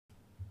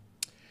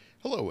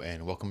Hello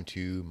and welcome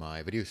to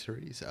my video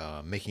series,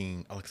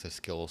 Making Alexa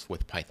Skills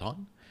with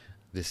Python.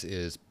 This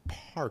is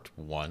part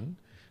one.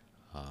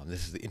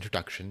 This is the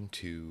introduction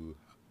to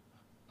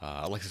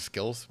Alexa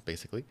skills,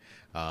 basically,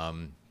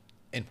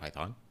 in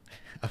Python,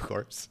 of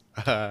course.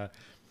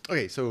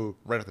 Okay, so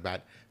right off the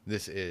bat,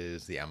 this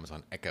is the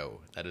Amazon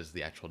Echo. That is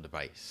the actual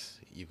device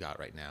you've got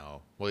right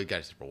now. Well, you've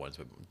got several ones,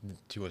 but the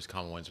two most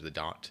common ones are the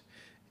Dot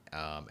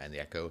and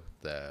the Echo,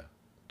 the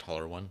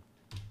taller one.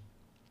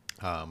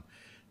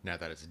 Now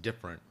that it's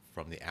different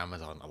from the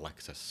Amazon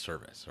Alexa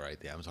service, right?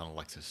 The Amazon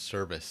Alexa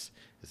service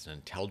is an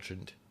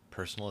intelligent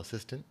personal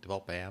assistant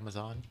developed by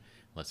Amazon.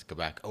 Let's go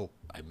back. Oh,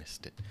 I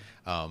missed it.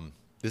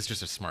 This is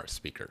just a smart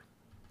speaker.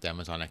 The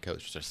Amazon Echo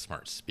is just a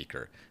smart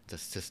speaker. It's a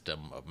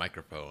system of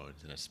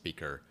microphones and a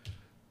speaker.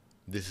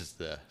 This is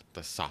the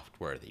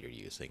software that you're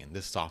using, and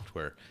this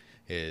software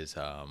is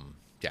so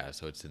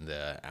it's in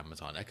the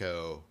Amazon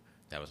Echo,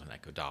 the Amazon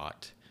Echo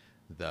Dot,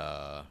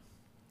 the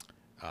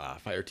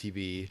Fire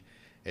TV.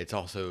 It's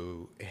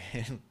also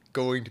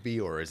going to be,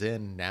 or is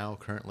in now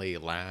currently,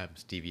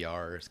 labs,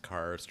 DVRs,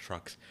 cars,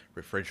 trucks,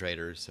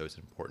 refrigerators. So it's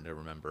important to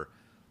remember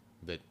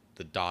that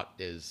the Dot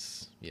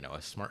is,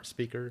 a smart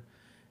speaker,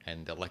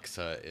 and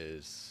Alexa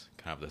is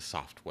kind of the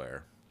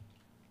software.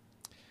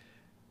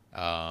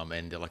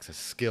 And Alexa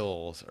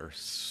skills are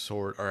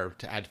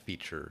to add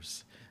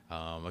features.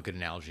 A good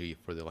analogy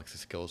for the Alexa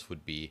skills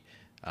would be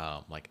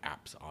like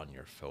apps on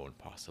your phone,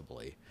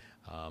 possibly.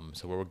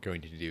 So what we're going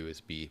to do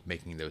is be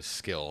making those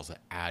skills that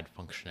add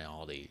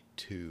functionality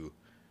to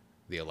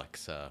the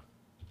Alexa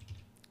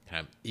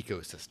kind of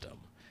ecosystem,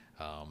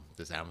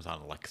 this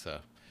Amazon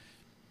Alexa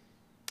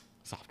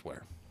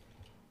software.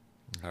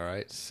 All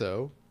right,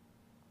 so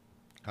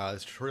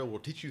this tutorial will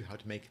teach you how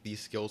to make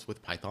these skills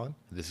with Python.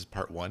 This is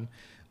part one.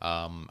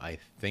 I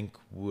think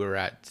we're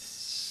at,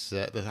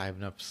 I have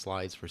enough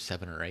slides for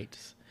 7 or 8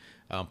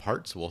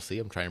 parts. We'll see.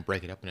 I'm trying to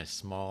break it up in a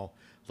small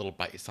little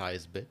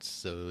bite-sized bits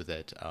so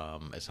that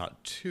it's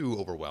not too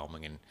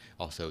overwhelming, and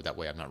also that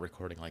way I'm not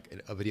recording like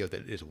a video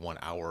that is 1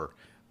 hour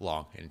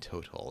long in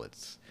total.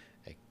 It's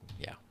like,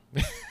 yeah.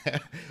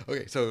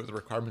 Okay, so the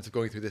requirements of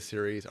going through this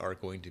series are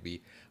going to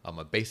be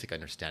a basic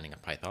understanding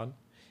of Python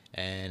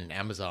and an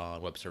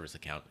Amazon Web Service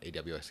account,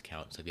 AWS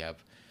account. So if you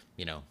have,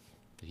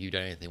 if you've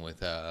done anything with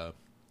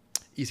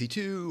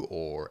EC2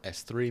 or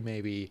S3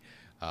 maybe,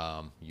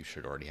 you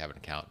should already have an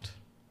account.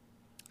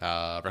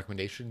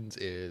 Recommendations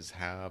is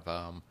have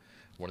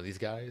one of these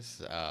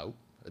guys,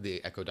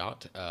 the Echo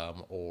Dot,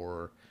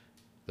 or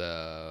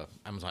the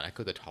Amazon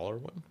Echo, the taller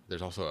one.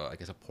 There's also, I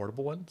guess, a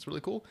portable one. It's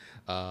really cool.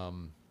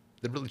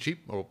 They're really cheap.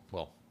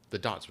 Well, the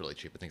Dot's really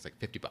cheap. I think it's like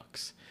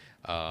 $50.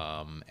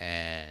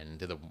 And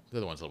the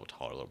other one's a little bit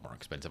taller, a little more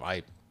expensive.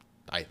 I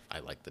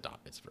like the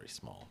Dot. It's very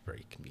small,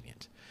 very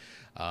convenient.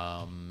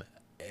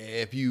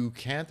 If you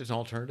can't, there's an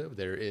alternative.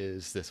 There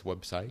is this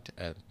website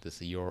at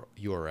this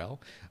URL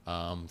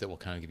that will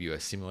kind of give you a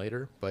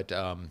simulator, but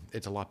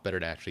it's a lot better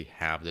to actually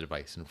have the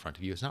device in front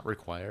of you. It's not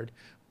required,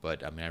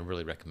 but I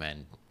really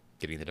recommend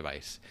getting the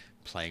device,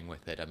 playing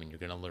with it. You're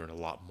going to learn a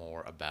lot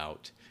more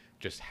about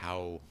just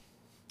how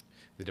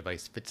the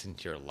device fits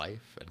into your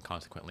life, and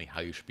consequently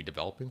how you should be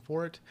developing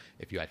for it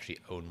if you actually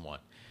own one.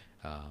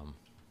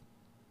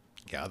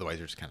 Otherwise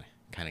you're just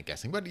kind of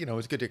guessing, but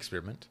it's good to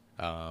experiment.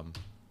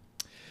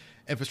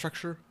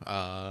 Infrastructure,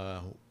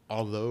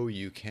 although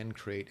you can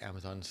create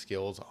Amazon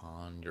skills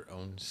on your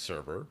own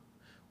server,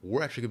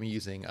 we're actually going to be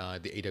using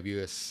the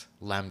AWS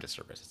Lambda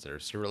service. It's their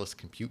serverless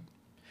compute.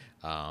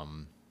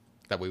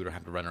 That way we don't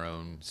have to run our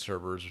own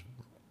servers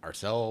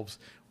ourselves.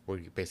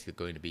 We're basically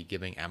going to be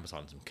giving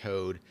Amazon some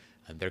code,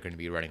 and they're going to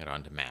be running it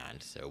on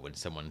demand. So when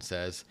someone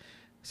says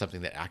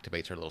something that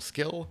activates our little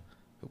skill,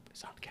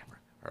 it's on camera,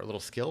 our little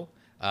skill,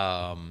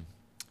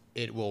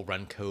 it will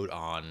run code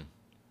on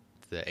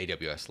the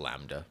AWS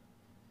Lambda.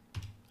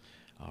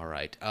 All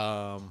right.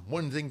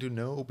 One thing to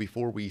know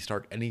before we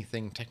start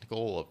anything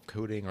technical of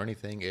coding or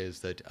anything is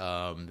that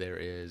there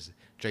is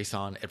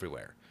JSON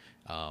everywhere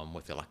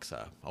with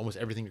Alexa. Almost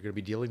everything you're going to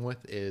be dealing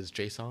with is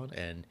JSON,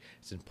 and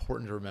it's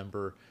important to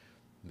remember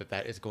that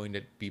that is going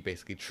to be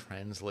basically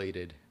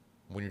translated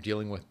when you're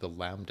dealing with the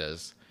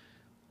Lambdas,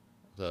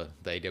 the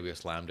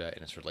AWS Lambda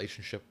and its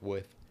relationship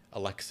with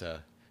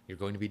Alexa. You're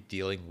going to be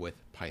dealing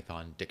with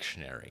Python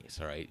dictionaries.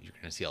 All right. You're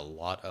going to see a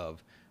lot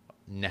of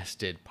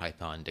nested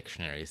Python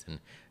dictionaries, and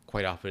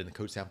quite often in the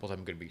code samples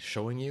I'm going to be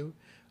showing you,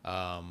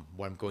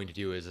 what I'm going to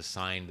do is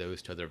assign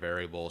those to other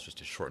variables just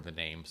to shorten the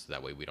names, so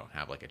that way we don't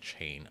have like a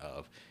chain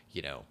of,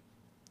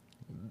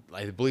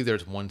 I believe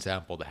there's one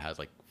sample that has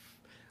like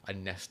a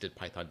nested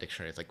Python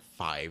dictionary. It's like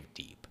 5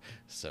 deep.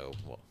 So,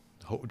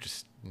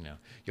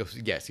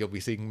 you'll be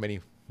seeing many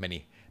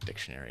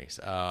dictionaries.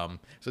 So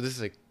this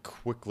is a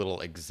quick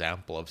little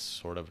example of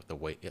sort of the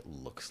way it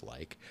looks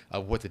like,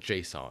 of what the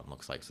JSON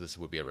looks like. So this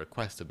would be a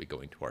request that would be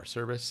going to our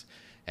service,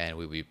 and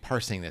we'd be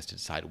parsing this to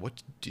decide what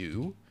to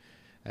do.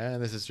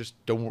 And this is just,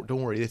 don't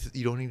worry,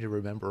 you don't need to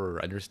remember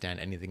or understand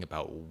anything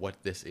about what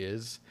this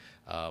is,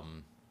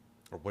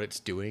 or what it's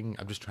doing.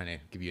 I'm just trying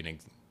to give you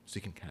so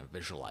you can kind of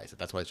visualize it.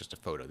 That's why it's just a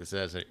photo. This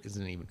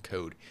isn't even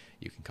code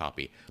you can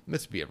copy.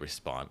 This would be a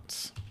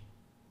response.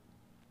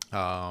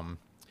 Now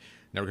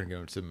we're going to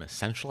go into some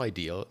essential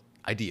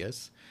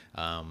ideas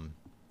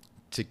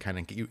to kind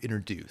of get you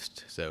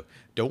introduced. So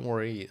don't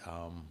worry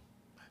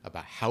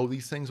about how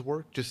these things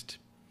work. Just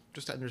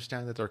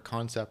understand that there are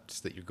concepts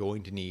that you're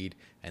going to need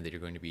and that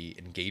you're going to be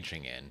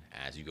engaging in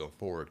as you go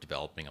forward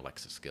developing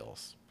Alexa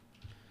skills.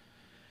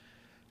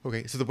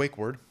 Okay, so the wake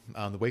word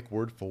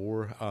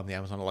for the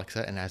Amazon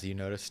Alexa, and as you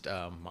noticed,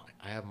 I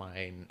have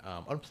mine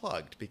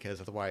unplugged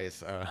because otherwise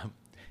that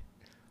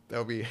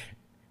would be,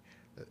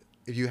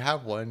 if you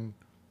have one,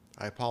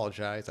 I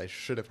apologize. I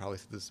should have probably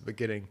said this at the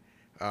beginning.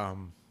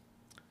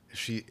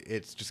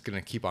 It's just going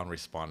to keep on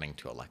responding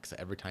to Alexa.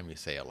 Every time you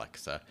say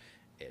Alexa,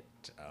 it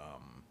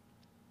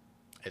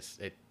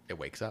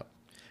wakes up.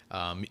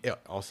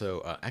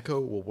 Also, Echo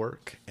will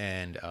work,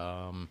 and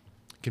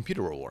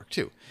Computer will work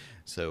too.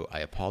 So I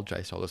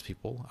apologize to all those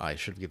people. I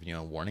should have given you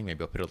a warning.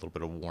 Maybe I'll put a little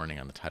bit of warning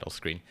on the title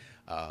screen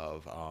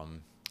of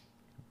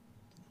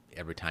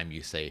every time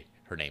you say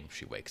her name,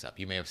 she wakes up.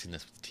 You may have seen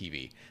this with the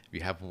TV. If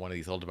you have one of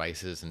these little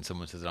devices and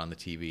someone says it on the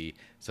TV,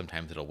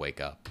 sometimes it'll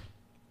wake up.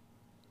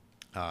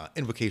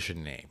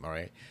 Invocation name, all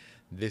right?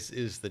 This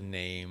is the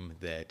name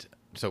that,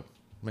 so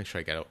make sure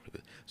I got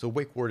it. So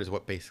wake word is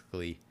what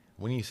basically,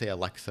 when you say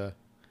Alexa,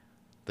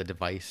 the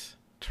device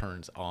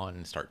turns on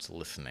and starts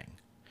listening.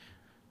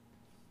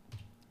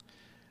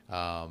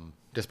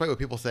 Despite what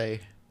people say,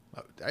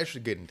 I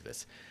should get into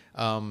this.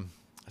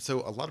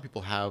 So a lot of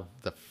people have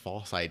the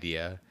false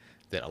idea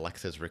that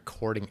Alexa is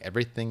recording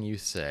everything you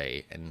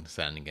say and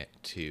sending it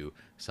to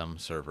some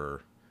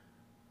server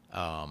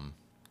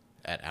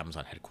at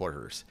Amazon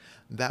headquarters.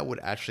 That would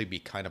actually be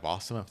kind of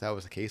awesome if that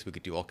was the case. We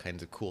could do all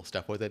kinds of cool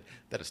stuff with it.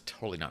 That is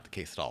totally not the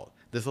case at all.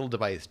 This little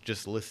device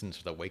just listens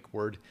for the wake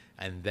word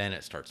and then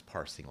it starts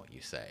parsing what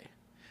you say.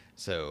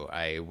 So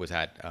I was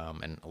at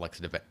an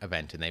Alexa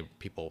event, and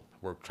people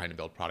were trying to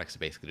build products to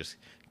basically just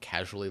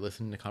casually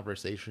listen to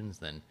conversations.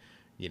 Then,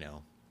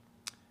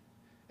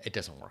 it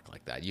doesn't work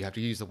like that. You have to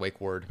use the wake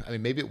word. I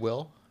mean, maybe it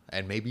will,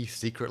 and maybe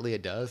secretly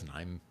it does,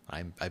 and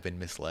I've been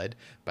misled.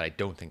 But I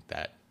don't think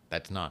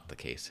that's not the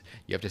case.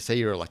 You have to say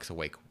your Alexa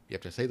wake. You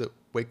have to say the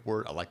wake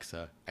word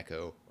Alexa,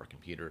 Echo, or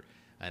Computer,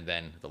 and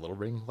then the little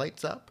ring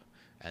lights up,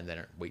 and then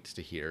it waits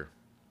to hear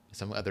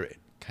some other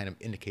kind of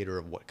indicator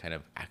of what kind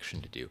of action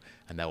to do,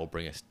 and that will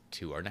bring us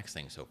to our next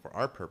thing. So for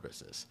our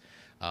purposes,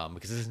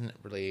 because this isn't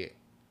really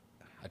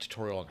a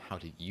tutorial on how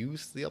to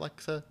use the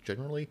Alexa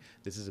generally,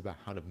 this is about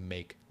how to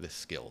make the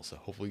skill. So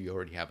hopefully you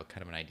already have a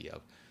kind of an idea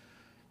of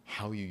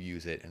how you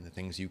use it and the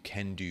things you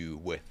can do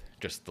with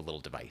just the little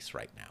device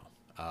right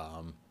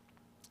now.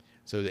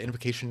 So the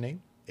invocation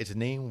name, it's a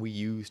name we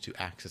use to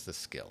access the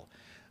skill.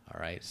 All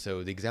right,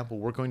 so the example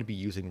we're going to be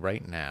using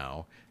right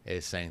now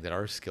is saying that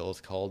our skill is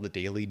called the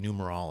daily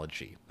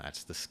numerology.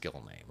 That's the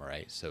skill name, all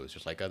right? So it's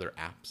just like other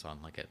apps on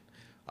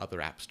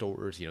other app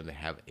stores, they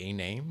have a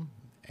name,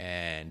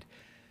 and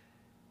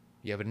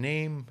you have a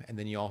name, and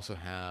then you also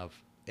have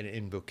an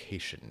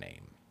invocation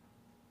name.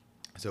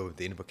 So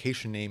the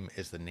invocation name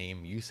is the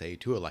name you say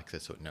to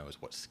Alexa so it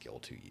knows what skill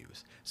to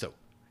use. So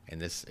in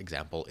this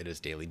example, it is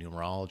daily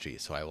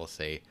numerology. So I will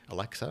say,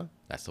 Alexa,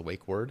 that's the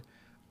wake word,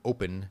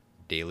 open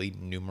daily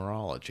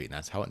numerology, and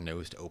that's how it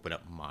knows to open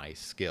up my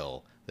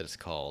skill that is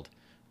called,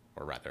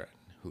 or rather,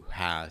 who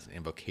has an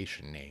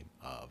invocation name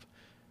of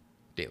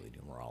daily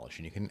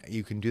numerology. And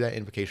you can do that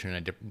invocation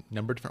in a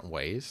number of different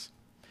ways.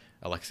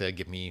 Alexa,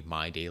 give me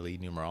my daily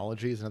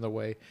numerology is another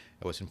way.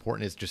 And what's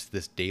important is just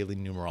this daily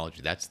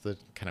numerology. That's the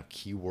kind of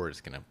keyword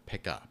it's going to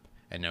pick up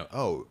and know,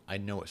 oh, I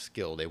know what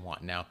skill they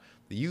want. Now,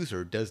 the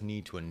user does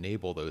need to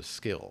enable those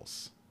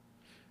skills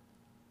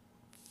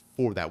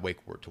for that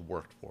wake word to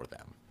work for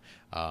them.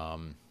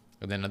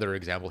 And then another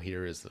example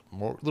here is a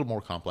little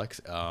more complex.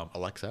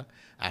 Alexa,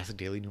 ask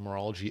daily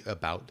numerology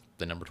about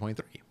the number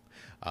 23.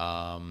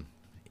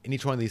 In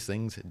each one of these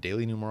things,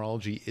 daily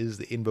numerology is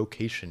the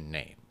invocation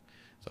name.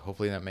 So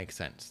hopefully that makes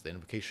sense. The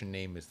invocation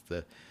name is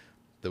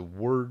the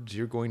words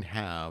you're going to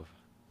have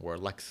where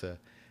Alexa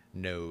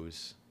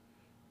knows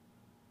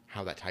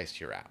how that ties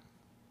to your app,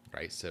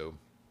 right? So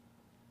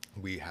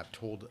we have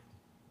told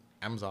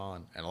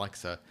Amazon and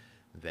Alexa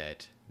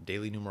that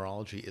daily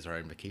numerology is our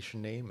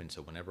invocation name, and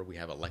so whenever we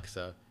have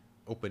Alexa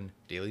open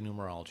daily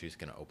numerology, is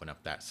going to open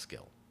up that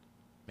skill.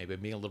 Maybe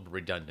I'm being a little bit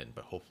redundant,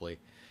 but hopefully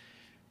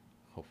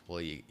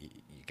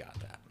you got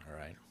that. All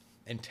right.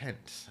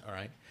 Intents. All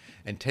right.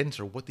 Intents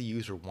are what the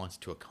user wants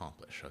to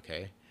accomplish.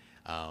 Okay.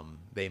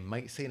 They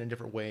might say it in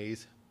different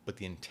ways, but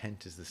the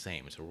intent is the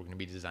same. So we're going to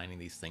be designing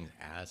these things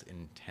as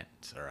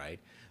intents. All right.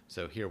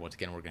 So here, once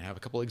again, we're going to have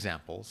a couple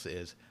examples.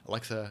 Is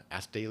Alexa,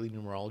 ask daily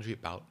numerology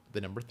about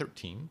the number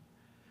 13.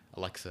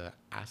 Alexa,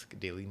 ask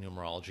daily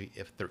numerology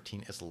if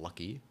 13 is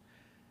lucky.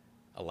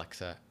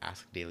 Alexa,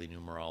 ask daily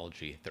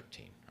numerology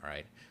 13. All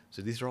right.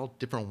 So these are all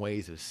different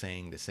ways of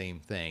saying the same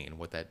thing. And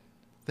what that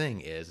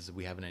thing is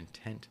we have an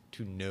intent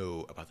to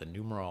know about the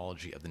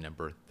numerology of the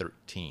number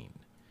 13.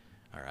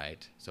 All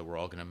right. So we're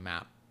all going to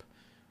map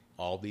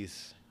all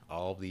these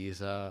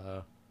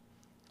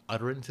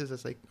utterances,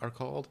 as they are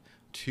called,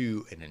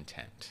 to an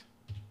intent.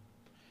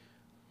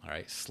 All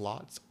right,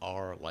 slots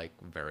are like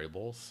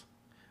variables.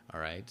 All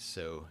right,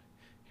 so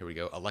here we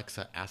go.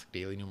 Alexa, ask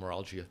daily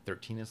numerology of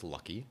 13 is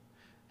lucky.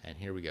 And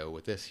here we go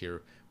with this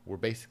here. We're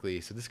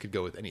basically, so this could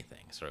go with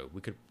anything. So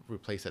we could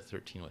replace that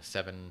 13 with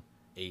 7,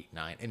 8,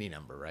 9, any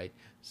number, right?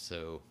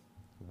 So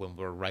when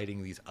we're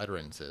writing these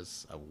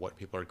utterances of what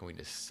people are going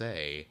to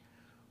say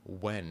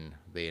when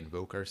they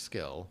invoke our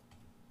skill,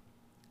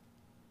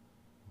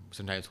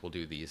 sometimes we'll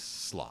do these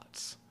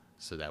slots.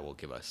 So that will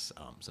give us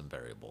some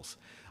variables.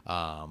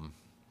 And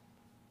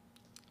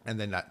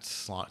then that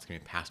slot is going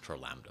to be passed to our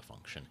Lambda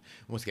function.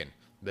 Once again,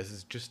 this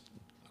is just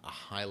a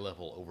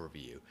high-level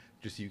overview,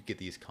 just so you get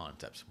these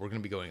concepts. We're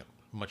going to be going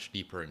much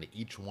deeper into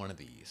each one of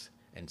these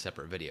in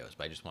separate videos,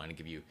 but I just wanted to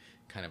give you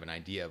kind of an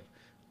idea of,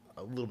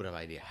 a little bit of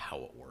idea how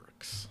it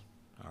works.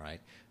 All right.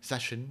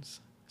 Sessions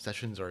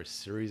are a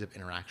series of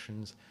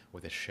interactions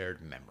with a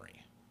shared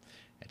memory.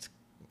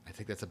 I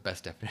think that's the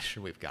best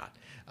definition we've got.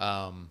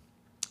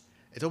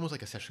 It's almost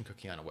like a session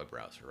cookie on a web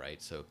browser,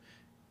 right? So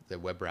the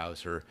web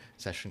browser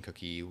session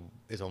cookie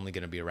is only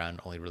going to be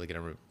around, only really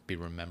going to be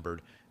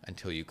remembered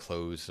until you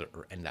close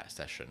or end that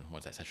session.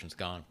 Once that session's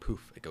gone,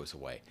 poof, it goes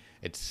away.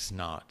 It's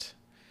not,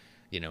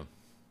 yeah.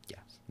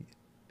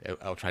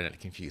 I'll try not to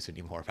confuse you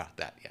anymore about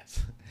that,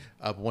 yes.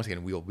 But once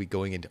again, we'll be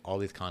going into all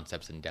these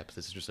concepts in depth.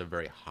 This is just a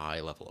very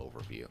high-level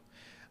overview.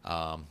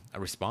 A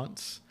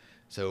response.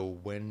 So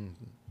when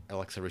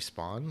Alexa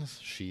responds,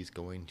 she's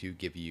going to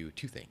give you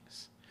two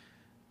things.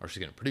 Or she's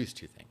going to produce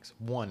two things.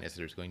 One is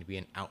there's going to be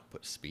an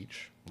output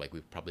speech, like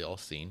we've probably all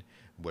seen,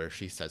 where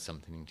she says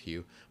something to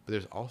you. But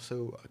there's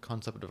also a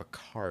concept of a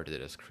card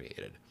that is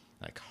created.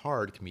 And a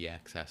card can be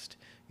accessed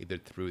either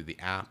through the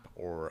app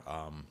or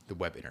the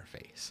web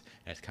interface.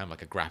 And it's kind of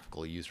like a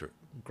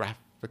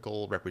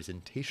graphical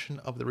representation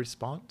of the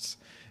response.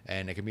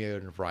 And it can be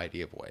in a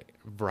variety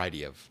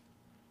of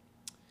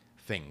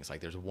things. Like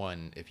there's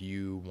one, if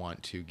you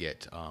want to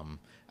get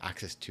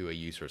access to a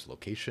user's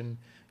location,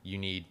 you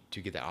need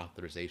to get that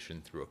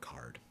authorization through a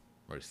card.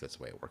 Or at least that's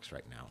the way it works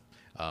right now.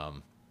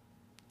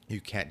 You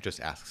can't just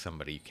ask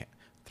somebody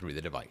through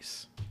the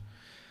device.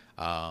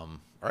 All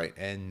right,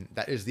 and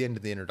that is the end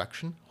of the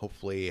introduction.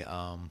 Hopefully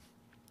I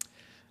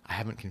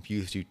haven't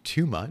confused you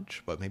too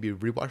much, but maybe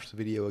rewatch the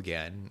video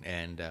again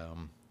and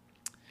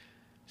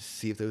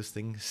see if those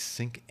things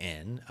sink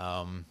in.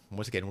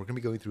 Once again, we're going to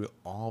be going through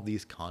all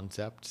these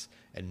concepts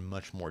in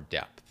much more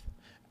depth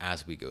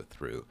as we go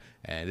through.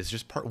 And this is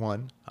just part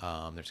one.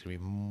 There's going to be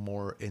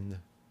more in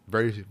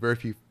very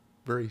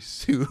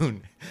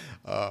soon.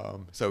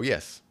 So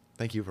yes,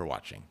 thank you for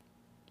watching.